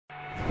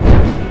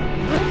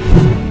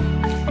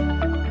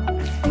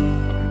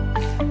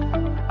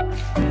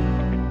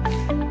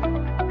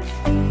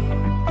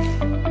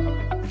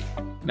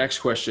Next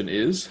question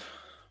is,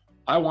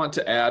 I want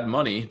to add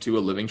money to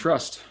a living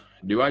trust.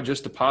 Do I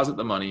just deposit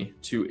the money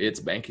to its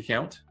bank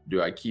account?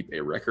 Do I keep a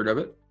record of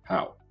it?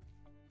 How?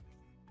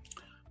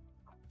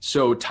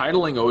 So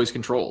titling always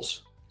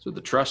controls. So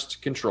the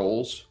trust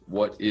controls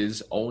what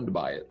is owned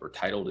by it or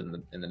titled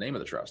in the name of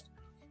the trust.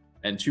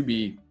 And to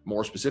be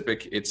more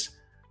specific, it's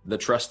the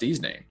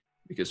trustee's name,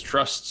 because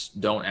trusts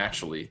don't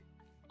actually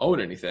own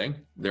anything.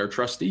 Their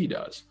trustee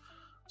does.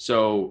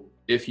 So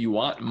if you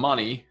want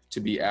money to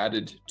be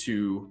added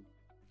to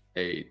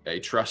a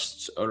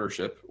trust's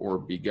ownership or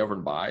be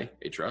governed by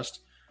a trust,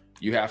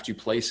 you have to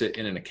place it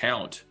in an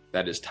account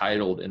that is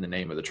titled in the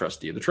name of the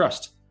trustee of the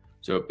trust.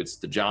 So if it's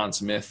the John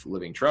Smith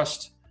Living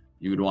Trust,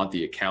 you would want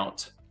the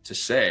account to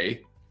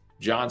say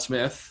John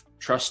Smith,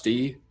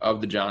 trustee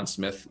of the John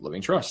Smith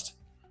Living Trust.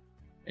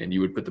 And you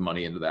would put the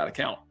money into that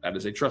account. That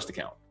is a trust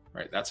account,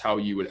 right? That's how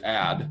you would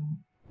add,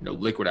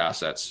 liquid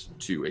assets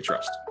to a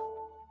trust.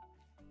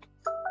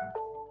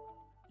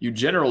 You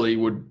generally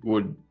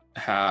would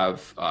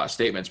have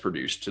statements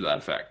produced to that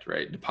effect,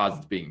 right?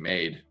 Deposits being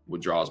made,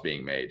 withdrawals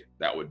being made.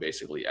 That would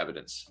basically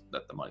evidence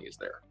that the money is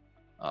there.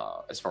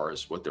 As far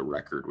as what the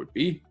record would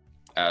be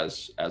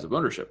as of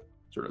ownership,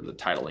 sort of the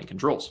titling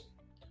controls.